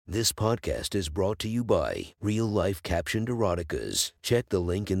This podcast is brought to you by Real Life Captioned Eroticas. Check the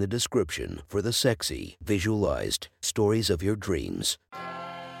link in the description for the sexy, visualized stories of your dreams.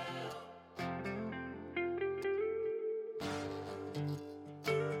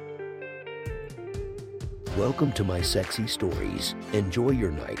 Welcome to my sexy stories. Enjoy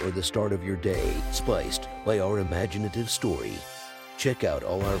your night or the start of your day, spiced by our imaginative story. Check out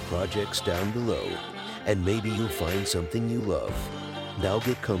all our projects down below, and maybe you'll find something you love. Now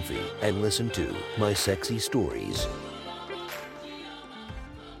get comfy and listen to my sexy stories.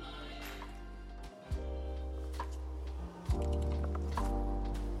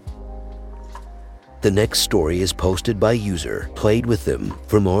 The next story is posted by user Played With Them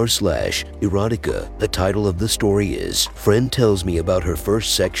from r/erotica. The title of the story is Friend Tells Me About Her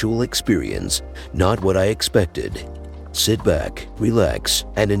First Sexual Experience. Not What I Expected. Sit back, relax,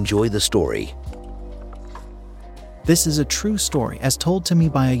 and enjoy the story. This is a true story as told to me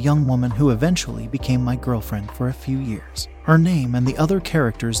by a young woman who eventually became my girlfriend for a few years. Her name and the other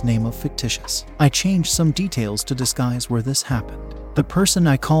character's name are fictitious. I changed some details to disguise where this happened. The person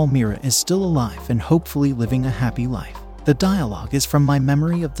I call Mira is still alive and hopefully living a happy life. The dialogue is from my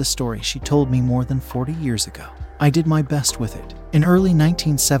memory of the story she told me more than 40 years ago. I did my best with it. In early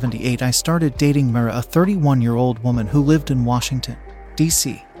 1978, I started dating Mira, a 31-year-old woman who lived in Washington,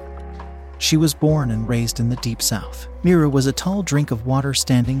 D.C. She was born and raised in the Deep South. Mira was a tall drink of water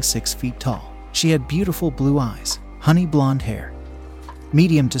standing 6 feet tall. She had beautiful blue eyes, honey blonde hair,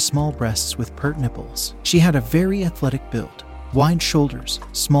 medium to small breasts with pert nipples. She had a very athletic build, wide shoulders,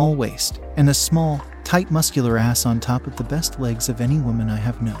 small waist, and a small, tight muscular ass on top of the best legs of any woman I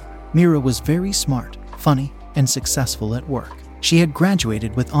have known. Mira was very smart, funny, and successful at work. She had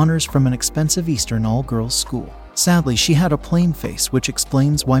graduated with honors from an expensive Eastern all-girls school. Sadly, she had a plain face, which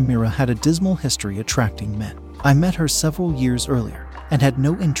explains why Mira had a dismal history attracting men. I met her several years earlier and had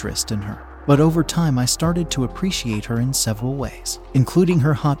no interest in her, but over time I started to appreciate her in several ways, including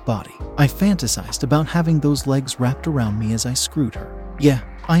her hot body. I fantasized about having those legs wrapped around me as I screwed her. Yeah,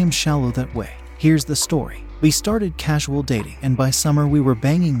 I am shallow that way. Here's the story. We started casual dating, and by summer we were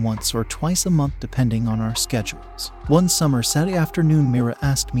banging once or twice a month depending on our schedules. One summer Saturday afternoon, Mira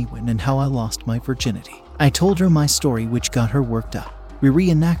asked me when and how I lost my virginity. I told her my story, which got her worked up. We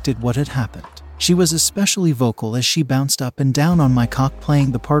reenacted what had happened. She was especially vocal as she bounced up and down on my cock,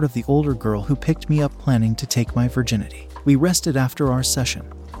 playing the part of the older girl who picked me up planning to take my virginity. We rested after our session,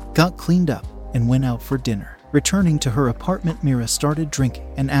 got cleaned up, and went out for dinner. Returning to her apartment, Mira started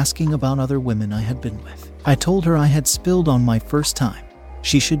drinking and asking about other women I had been with. I told her I had spilled on my first time.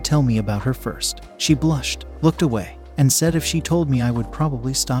 She should tell me about her first. She blushed, looked away, and said if she told me I would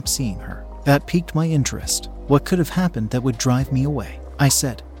probably stop seeing her. That piqued my interest. What could have happened that would drive me away? I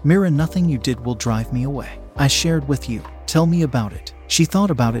said, Mira, nothing you did will drive me away. I shared with you. Tell me about it. She thought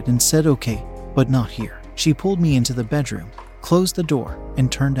about it and said okay, but not here. She pulled me into the bedroom, closed the door,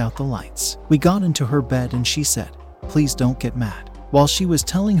 and turned out the lights. We got into her bed and she said, please don't get mad. While she was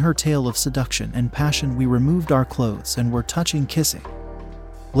telling her tale of seduction and passion, we removed our clothes and were touching, kissing,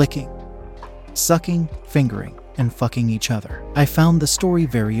 licking, sucking, fingering, and fucking each other. I found the story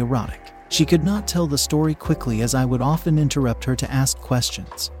very erotic. She could not tell the story quickly as I would often interrupt her to ask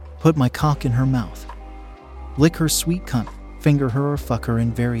questions, put my cock in her mouth, lick her sweet cunt, finger her or fuck her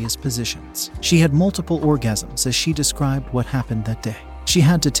in various positions. She had multiple orgasms as she described what happened that day. She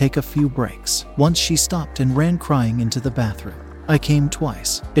had to take a few breaks. Once she stopped and ran crying into the bathroom. I came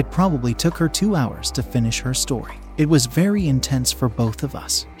twice. It probably took her 2 hours to finish her story. It was very intense for both of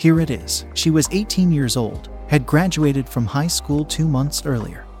us. Here it is. She was 18 years old, had graduated from high school 2 months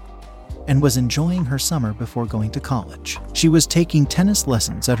earlier, and was enjoying her summer before going to college. She was taking tennis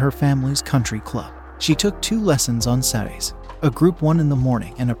lessons at her family's country club. She took 2 lessons on Saturdays, a group one in the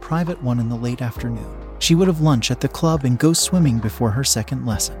morning and a private one in the late afternoon. She would have lunch at the club and go swimming before her second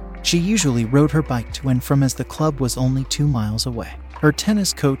lesson. She usually rode her bike to and from as the club was only 2 miles away. Her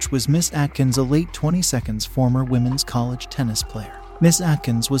tennis coach was Miss Atkins, a late 22nd former women's college tennis player. Miss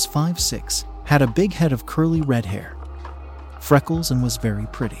Atkins was 5'6", had a big head of curly red hair, freckles, and was very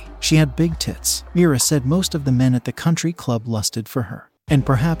pretty. She had big tits. Mira said most of the men at the country club lusted for her, and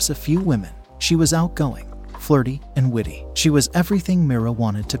perhaps a few women. She was outgoing, flirty, and witty. She was everything Mira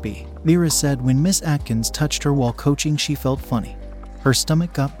wanted to be. Mira said when Miss Atkins touched her while coaching, she felt funny. Her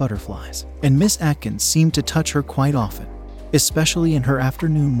stomach got butterflies, and Miss Atkins seemed to touch her quite often, especially in her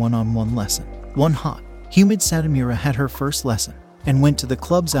afternoon one-on-one lesson. One hot, humid Saturday, Mira had her first lesson and went to the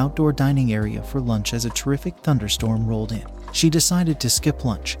club's outdoor dining area for lunch as a terrific thunderstorm rolled in. She decided to skip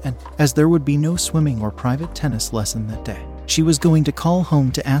lunch, and as there would be no swimming or private tennis lesson that day, she was going to call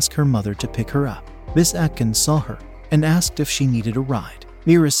home to ask her mother to pick her up. Miss Atkins saw her and asked if she needed a ride.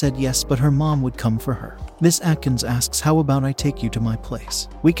 Mira said yes, but her mom would come for her. Miss Atkins asks, how about I take you to my place?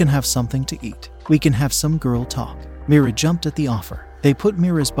 We can have something to eat. We can have some girl talk. Mira jumped at the offer. They put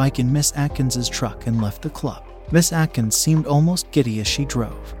Mira's bike in Miss Atkins's truck and left the club. Miss Atkins seemed almost giddy as she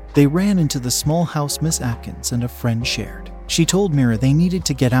drove. They ran into the small house Miss Atkins and a friend shared. She told Mira they needed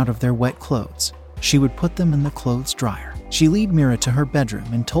to get out of their wet clothes. She would put them in the clothes dryer. She led Mira to her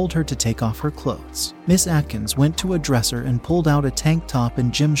bedroom and told her to take off her clothes. Miss Atkins went to a dresser and pulled out a tank top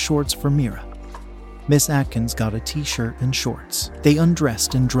and gym shorts for Mira. Miss Atkins got a t-shirt and shorts. They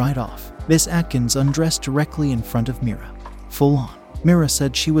undressed and dried off. Miss Atkins undressed directly in front of Mira. Full on. Mira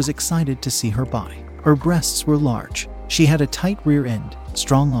said she was excited to see her body. Her breasts were large. She had a tight rear end,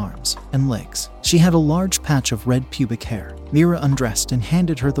 strong arms, and legs. She had a large patch of red pubic hair. Mira undressed and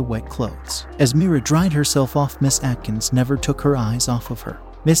handed her the wet clothes. As Mira dried herself off, Miss Atkins never took her eyes off of her.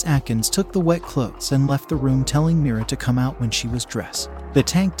 Miss Atkins took the wet clothes and left the room, telling Mira to come out when she was dressed. The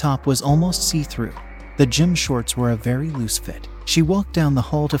tank top was almost see-through. The gym shorts were a very loose fit. She walked down the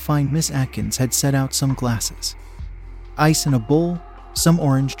hall to find Miss Atkins had set out some glasses, ice in a bowl, some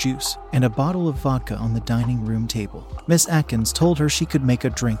orange juice, and a bottle of vodka on the dining room table. Miss Atkins told her she could make a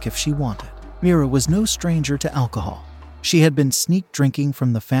drink if she wanted. Mira was no stranger to alcohol. She had been sneak drinking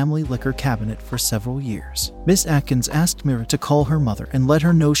from the family liquor cabinet for several years. Miss Atkins asked Mira to call her mother and let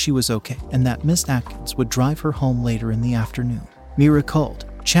her know she was okay and that Miss Atkins would drive her home later in the afternoon. Mira called,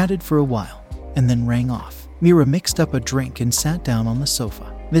 chatted for a while, and then rang off. Mira mixed up a drink and sat down on the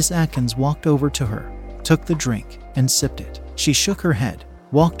sofa. Miss Atkins walked over to her, took the drink, and sipped it. She shook her head,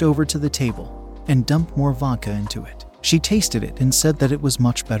 walked over to the table, and dumped more vodka into it. She tasted it and said that it was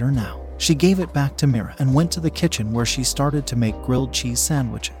much better now. She gave it back to Mira and went to the kitchen where she started to make grilled cheese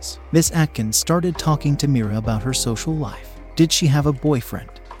sandwiches. Miss Atkins started talking to Mira about her social life. Did she have a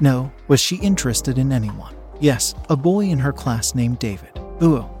boyfriend? No. Was she interested in anyone? Yes, a boy in her class named David.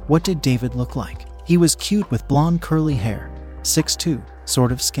 Ooh, what did David look like? He was cute with blonde curly hair, 6'2",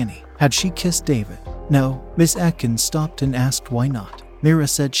 sort of skinny. Had she kissed David? No. Miss Atkins stopped and asked why not. Mira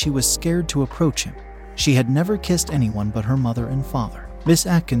said she was scared to approach him. She had never kissed anyone but her mother and father. Miss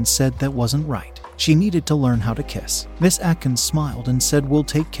Atkins said that wasn't right. She needed to learn how to kiss. Miss Atkins smiled and said, we'll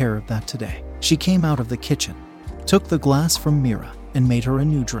take care of that today. She came out of the kitchen, took the glass from Mira, and made her a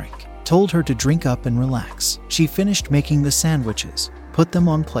new drink. Told her to drink up and relax. She finished making the sandwiches, put them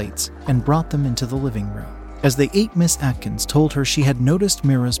on plates, and brought them into the living room. As they ate, Miss Atkins told her she had noticed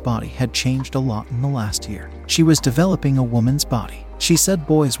Mira's body had changed a lot in the last year. She was developing a woman's body. She said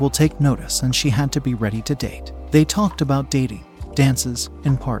boys will take notice and she had to be ready to date. They talked about dating, dances,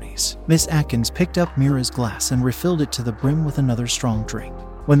 and parties. Miss Atkins picked up Mira's glass and refilled it to the brim with another strong drink.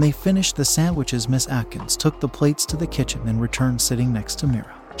 When they finished the sandwiches, Miss Atkins took the plates to the kitchen and returned sitting next to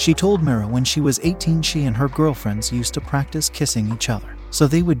Mira. She told Mira when she was 18 she and her girlfriends used to practice kissing each other, so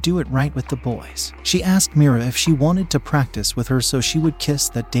they would do it right with the boys. She asked Mira if she wanted to practice with her so she would kiss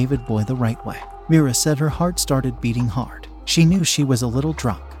that David boy the right way. Mira said her heart started beating hard. She knew she was a little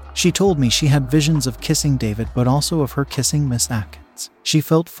drunk. She told me she had visions of kissing David but also of her kissing Miss Atkins. She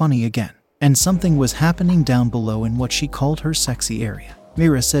felt funny again, and something was happening down below in what she called her sexy area.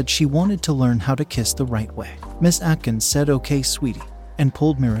 Mira said she wanted to learn how to kiss the right way. Miss Atkins said okay sweetie, and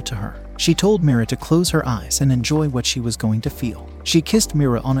pulled Mira to her. She told Mira to close her eyes and enjoy what she was going to feel. She kissed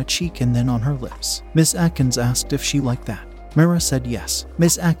Mira on a cheek and then on her lips. Miss Atkins asked if she liked that. Mira said yes.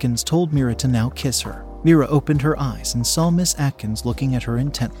 Miss Atkins told Mira to now kiss her. Mira opened her eyes and saw Miss Atkins looking at her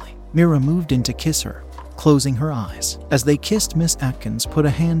intently. Mira moved in to kiss her, closing her eyes. As they kissed, Miss Atkins put a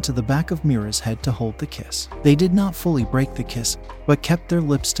hand to the back of Mira's head to hold the kiss. They did not fully break the kiss, but kept their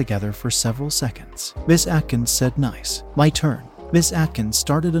lips together for several seconds. Miss Atkins said nice. My turn. Miss Atkins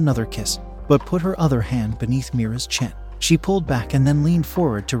started another kiss, but put her other hand beneath Mira's chin. She pulled back and then leaned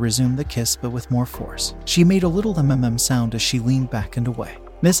forward to resume the kiss but with more force. She made a little mm sound as she leaned back and away.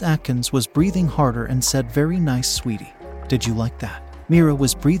 Miss Atkins was breathing harder and said very nice sweetie. Did you like that? Mira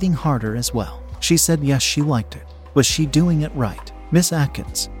was breathing harder as well. She said yes she liked it. Was she doing it right? Miss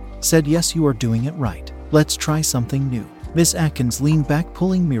Atkins said yes you are doing it right. Let's try something new. Miss Atkins leaned back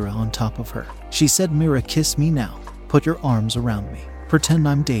pulling Mira on top of her. She said Mira kiss me now. Put your arms around me. Pretend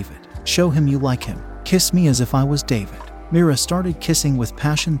I'm David. Show him you like him. Kiss me as if I was David. Mira started kissing with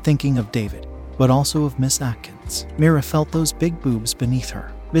passion thinking of David, but also of Miss Atkins. Mira felt those big boobs beneath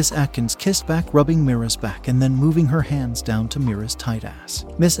her. Miss Atkins kissed back rubbing Mira's back and then moving her hands down to Mira's tight ass.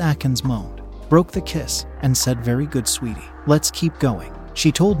 Miss Atkins moaned, broke the kiss, and said very good sweetie. Let's keep going. She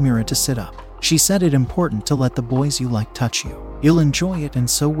told Mira to sit up. She said it important to let the boys you like touch you. You'll enjoy it and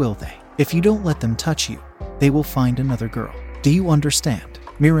so will they. If you don't let them touch you, they will find another girl. Do you understand?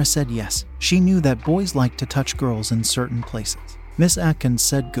 Mira said yes. She knew that boys like to touch girls in certain places. Miss Atkins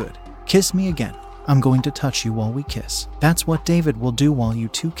said, "Good. Kiss me again. I'm going to touch you while we kiss." "That's what David will do while you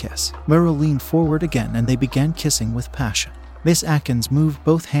two kiss." Mira leaned forward again and they began kissing with passion. Miss Atkins moved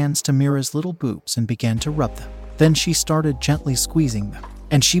both hands to Mira's little boobs and began to rub them. Then she started gently squeezing them,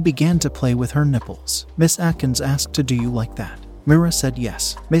 and she began to play with her nipples. Miss Atkins asked, "Do you like that?" Mira said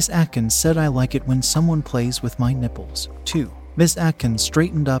yes. Miss Atkins said, "I like it when someone plays with my nipples, too." Miss Atkins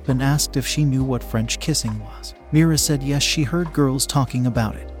straightened up and asked if she knew what French kissing was. Mira said yes, she heard girls talking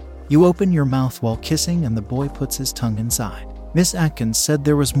about it. You open your mouth while kissing and the boy puts his tongue inside. Miss Atkins said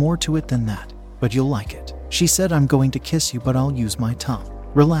there was more to it than that, but you'll like it. She said, "I'm going to kiss you, but I'll use my tongue.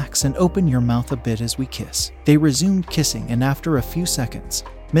 Relax and open your mouth a bit as we kiss." They resumed kissing, and after a few seconds,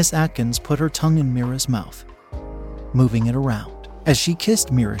 Miss Atkins put her tongue in Mira's mouth, moving it around. As she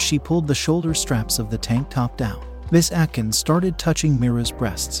kissed Mira, she pulled the shoulder straps of the tank top down. Miss Atkins started touching Mira's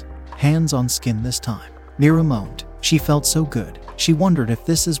breasts, hands on skin this time. Mira moaned. She felt so good. She wondered if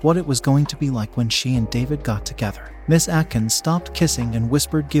this is what it was going to be like when she and David got together. Miss Atkins stopped kissing and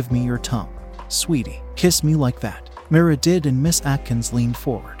whispered, "Give me your tongue. Sweetie, kiss me like that." Mira did, and Miss Atkins leaned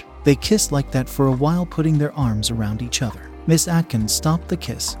forward. They kissed like that for a while, putting their arms around each other. Miss Atkins stopped the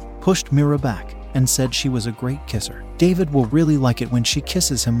kiss, pushed Mira back, and said she was a great kisser. David will really like it when she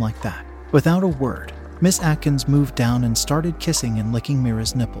kisses him like that. Without a word, Miss Atkins moved down and started kissing and licking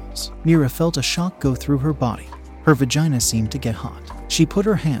Mira's nipples. Mira felt a shock go through her body. Her vagina seemed to get hot. She put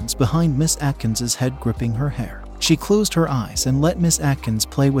her hands behind Miss Atkins's head, gripping her hair. She closed her eyes and let Miss Atkins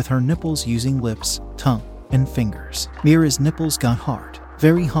play with her nipples using lips, tongue, and fingers. Mira's nipples got hard,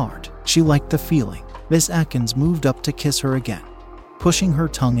 very hard. She liked the feeling. Miss Atkins moved up to kiss her again, pushing her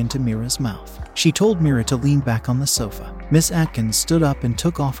tongue into Mira's mouth. She told Mira to lean back on the sofa. Miss Atkins stood up and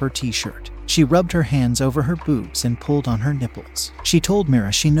took off her t-shirt. She rubbed her hands over her boobs and pulled on her nipples. She told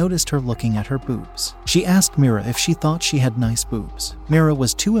Mira she noticed her looking at her boobs. She asked Mira if she thought she had nice boobs. Mira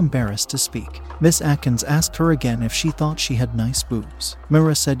was too embarrassed to speak. Miss Atkins asked her again if she thought she had nice boobs.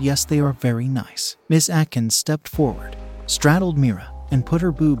 Mira said yes, they are very nice. Miss Atkins stepped forward, straddled Mira, and put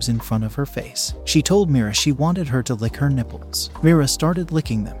her boobs in front of her face. She told Mira she wanted her to lick her nipples. Mira started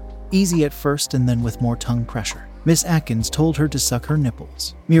licking them, easy at first and then with more tongue pressure. Miss Atkins told her to suck her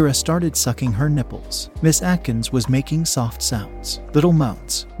nipples. Mira started sucking her nipples. Miss Atkins was making soft sounds, little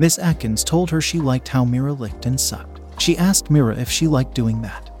moans. Miss Atkins told her she liked how Mira licked and sucked. She asked Mira if she liked doing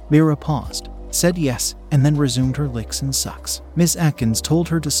that. Mira paused, said yes, and then resumed her licks and sucks. Miss Atkins told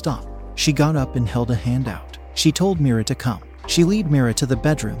her to stop. She got up and held a hand out. She told Mira to come. She led Mira to the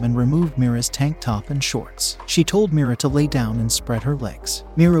bedroom and removed Mira's tank top and shorts. She told Mira to lay down and spread her legs.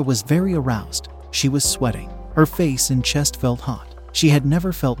 Mira was very aroused. She was sweating. Her face and chest felt hot. She had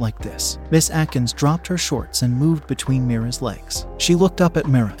never felt like this. Miss Atkins dropped her shorts and moved between Mira's legs. She looked up at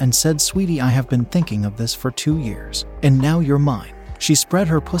Mira and said, "Sweetie, I have been thinking of this for 2 years, and now you're mine." She spread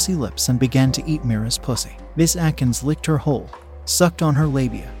her pussy lips and began to eat Mira's pussy. Miss Atkins licked her hole, sucked on her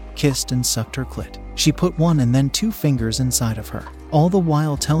labia, kissed and sucked her clit. She put 1 and then 2 fingers inside of her, all the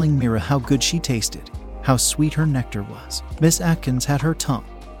while telling Mira how good she tasted, how sweet her nectar was. Miss Atkins had her tongue,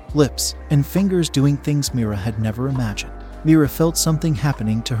 lips, and fingers doing things Mira had never imagined. Mira felt something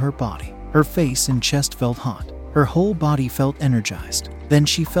happening to her body. Her face and chest felt hot. Her whole body felt energized. Then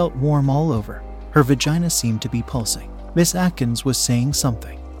she felt warm all over. Her vagina seemed to be pulsing. Miss Atkins was saying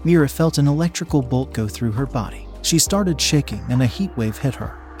something. Mira felt an electrical bolt go through her body. She started shaking and a heat wave hit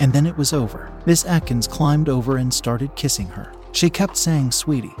her. And then it was over. Miss Atkins climbed over and started kissing her. She kept saying,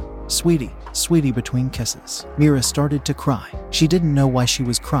 "Sweetie, sweetie, sweetie," between kisses. Mira started to cry. She didn't know why she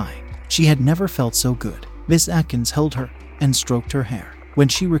was crying. She had never felt so good. Miss Atkins held her and stroked her hair. When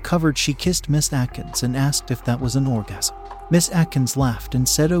she recovered, she kissed Miss Atkins and asked if that was an orgasm. Miss Atkins laughed and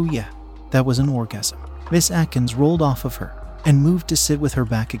said, "Oh yeah, that was an orgasm." Miss Atkins rolled off of her and moved to sit with her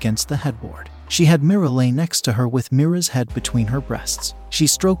back against the headboard. She had Mira lay next to her with Mira's head between her breasts. She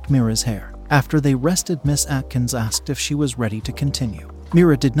stroked Mira's hair. After they rested, Miss Atkins asked if she was ready to continue.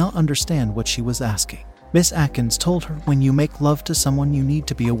 Mira did not understand what she was asking. Miss Atkins told her, "When you make love to someone, you need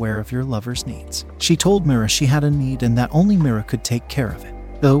to be aware of your lover's needs." She told Mira she had a need and that only Mira could take care of it.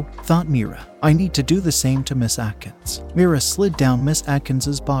 Though, thought Mira, I need to do the same to Miss Atkins. Mira slid down Miss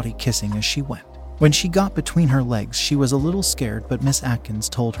Atkins's body, kissing as she went. When she got between her legs, she was a little scared, but Miss Atkins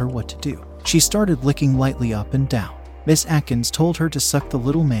told her what to do. She started licking lightly up and down. Miss Atkins told her to suck the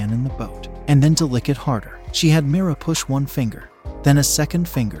little man in the boat, and then to lick it harder. She had Mira push 1 finger, then a 2nd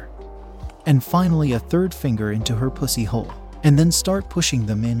finger, and finally a 3rd finger into her pussy hole, and then start pushing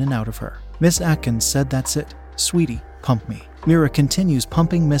them in and out of her. Miss Atkins said, "That's it, sweetie, pump me." Mira continues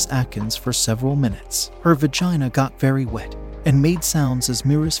pumping Miss Atkins for several minutes. Her vagina got very wet and made sounds as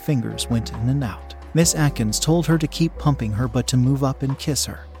Mira's fingers went in and out. Miss Atkins told her to keep pumping her but to move up and kiss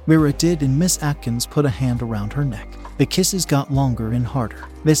her. Mira did, and Miss Atkins put a hand around her neck. The kisses got longer and harder.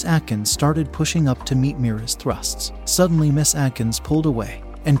 Miss Atkins started pushing up to meet Mira's thrusts. Suddenly, Miss Atkins pulled away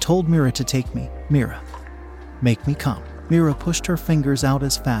and told Mira to take me. Mira, make me come. Mira pushed her fingers out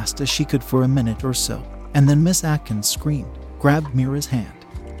as fast as she could for a minute or so, and then Miss Atkins screamed, grabbed Mira's hand,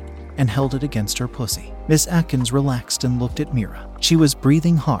 and held it against her pussy. Miss Atkins relaxed and looked at Mira. She was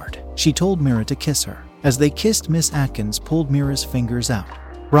breathing hard. She told Mira to kiss her. As they kissed, Miss Atkins pulled Mira's fingers out,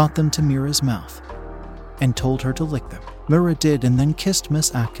 brought them to Mira's mouth, and told her to lick them. Mira did, and then kissed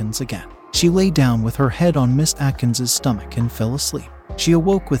Miss Atkins again. She lay down with her head on Miss Atkins's stomach and fell asleep. She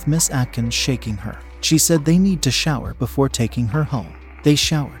awoke with Miss Atkins shaking her. She said they need to shower before taking her home. They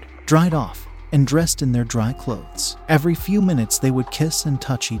showered, dried off, and dressed in their dry clothes. Every few minutes they would kiss and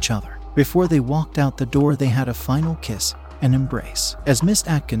touch each other. Before they walked out the door, they had a final kiss and embrace. As Miss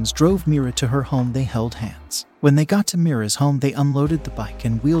Atkins drove Mira to her home, they held hands. When they got to Mira's home, they unloaded the bike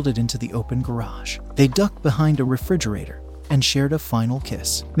and wheeled it into the open garage. They ducked behind a refrigerator and shared a final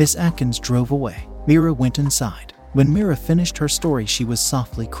kiss. Miss Atkins drove away. Mira went inside. When Mira finished her story, she was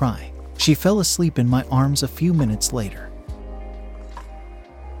softly crying. She fell asleep in my arms a few minutes later.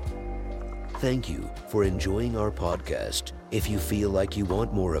 Thank you for enjoying our podcast. If you feel like you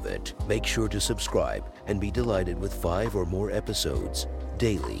want more of it, make sure to subscribe and be delighted with 5 or more episodes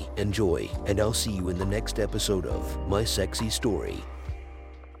daily. Enjoy, and I'll see you in the next episode of My Sexy Story.